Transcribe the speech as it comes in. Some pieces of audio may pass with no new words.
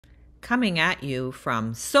coming at you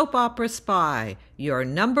from Soap Opera Spy, your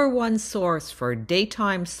 #1 source for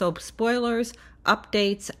daytime soap spoilers,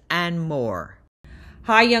 updates, and more.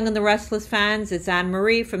 Hi, Young and the Restless fans. It's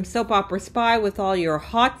Anne-Marie from Soap Opera Spy with all your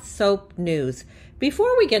hot soap news.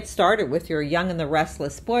 Before we get started with your Young and the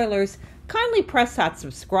Restless spoilers, kindly press that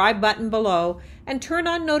subscribe button below and turn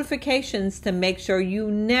on notifications to make sure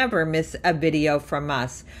you never miss a video from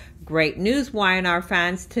us. Great news, YNR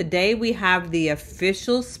fans. Today we have the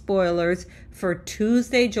official spoilers for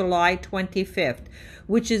Tuesday, July 25th,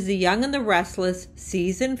 which is The Young and the Restless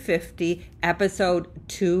Season 50, Episode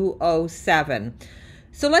 207.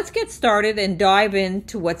 So let's get started and dive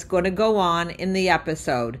into what's going to go on in the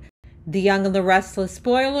episode. The Young and the Restless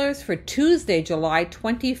spoilers for Tuesday, July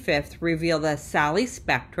 25th reveal that Sally,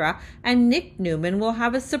 Spectra, and Nick Newman will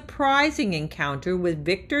have a surprising encounter with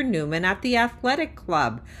Victor Newman at the athletic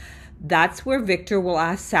club. That's where Victor will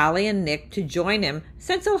ask Sally and Nick to join him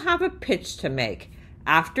since he'll have a pitch to make.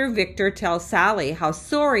 After Victor tells Sally how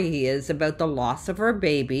sorry he is about the loss of her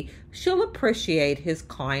baby, she'll appreciate his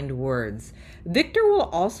kind words. Victor will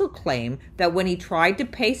also claim that when he tried to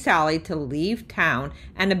pay Sally to leave town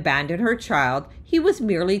and abandon her child, he was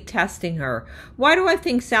merely testing her. Why do I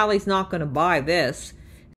think Sally's not going to buy this?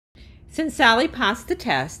 Since Sally passed the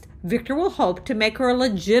test, Victor will hope to make her a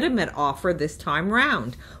legitimate offer this time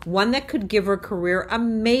round, one that could give her career a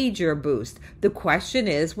major boost. The question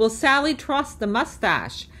is, will Sally trust the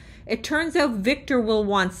mustache? It turns out Victor will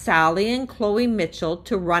want Sally and Chloe Mitchell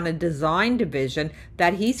to run a design division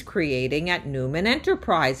that he's creating at Newman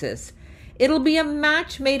Enterprises. It'll be a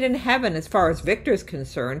match made in heaven as far as Victor's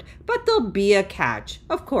concerned, but there'll be a catch.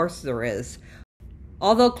 Of course there is.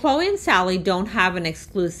 Although Chloe and Sally don't have an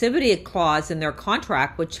exclusivity clause in their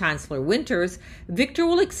contract with Chancellor Winters, Victor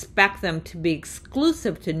will expect them to be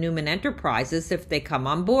exclusive to Newman Enterprises if they come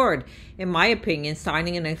on board. In my opinion,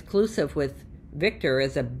 signing an exclusive with Victor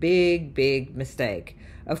is a big mistake.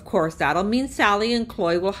 Of course, that'll mean Sally and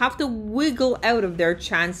Chloe will have to wiggle out of their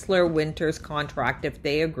Chancellor Winters contract if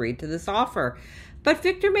they agree to this offer. But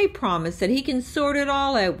Victor may promise that he can sort it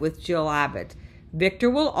all out with Jill Abbott. Victor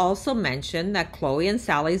will also mention that Chloe and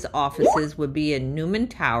Sally's offices would be in Newman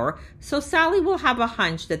Tower, so Sally will have a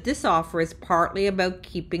hunch that this offer is partly about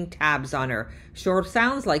keeping tabs on her. Sure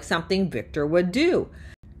sounds like something Victor would do.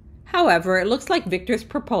 However, it looks like Victor's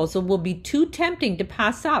proposal will be too tempting to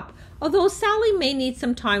pass up. Although Sally may need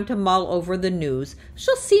some time to mull over the news,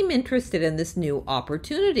 she'll seem interested in this new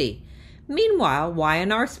opportunity. Meanwhile,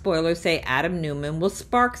 YNR spoilers say Adam Newman will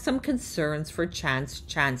spark some concerns for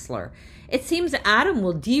Chancellor. It seems Adam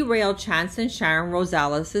will derail Chance and Sharon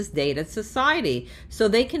Rosales' date at Society so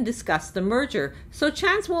they can discuss the merger, so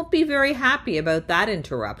Chance won't be very happy about that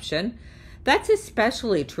interruption. That's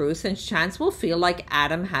especially true since Chance will feel like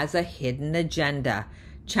Adam has a hidden agenda.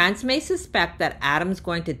 Chance may suspect that Adam's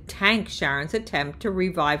going to tank Sharon's attempt to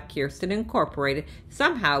revive Kirsten Incorporated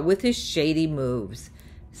somehow with his shady moves.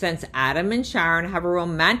 Since Adam and Sharon have a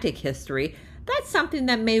romantic history, that's something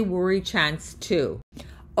that may worry Chance too.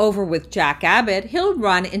 Over with Jack Abbott, he'll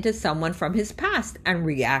run into someone from his past and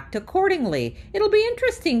react accordingly. It'll be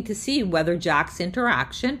interesting to see whether Jack's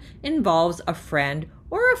interaction involves a friend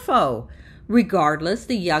or a foe. Regardless,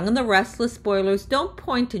 the Young and the Restless spoilers don't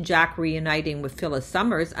point to Jack reuniting with Phyllis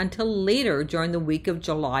Summers until later during the week of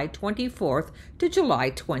July 24th to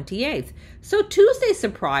July 28th, so Tuesday's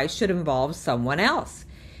surprise should involve someone else.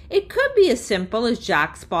 It could be as simple as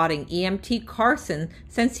Jack spotting EMT Carson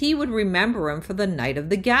since he would remember him for the night of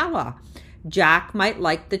the gala. Jack might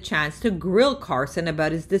like the chance to grill Carson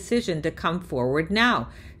about his decision to come forward now.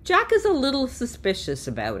 Jack is a little suspicious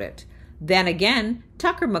about it. Then again,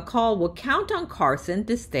 Tucker McCall will count on Carson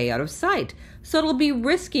to stay out of sight, so it'll be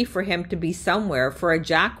risky for him to be somewhere for a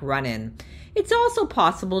Jack run-in. It's also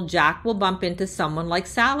possible Jack will bump into someone like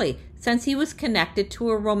Sally, since he was connected to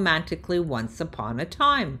her romantically once upon a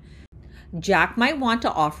time. Jack might want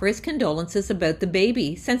to offer his condolences about the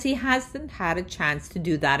baby, since he hasn't had a chance to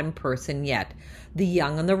do that in person yet. The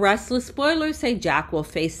Young and the Restless spoilers say Jack will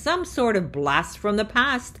face some sort of blast from the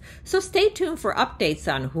past, so stay tuned for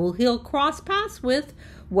updates on who he'll cross paths with.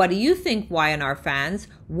 What do you think, YNR fans?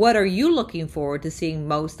 What are you looking forward to seeing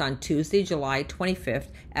most on Tuesday, July 25th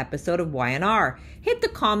episode of YNR? Hit the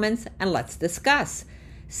comments and let's discuss.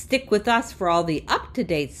 Stick with us for all the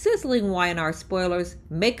up-to-date, sizzling YNR spoilers.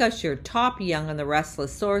 Make us your top Young and the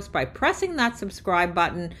Restless source by pressing that subscribe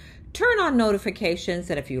button. Turn on notifications,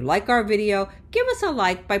 and if you like our video, give us a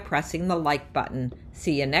like by pressing the like button.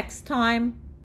 See you next time.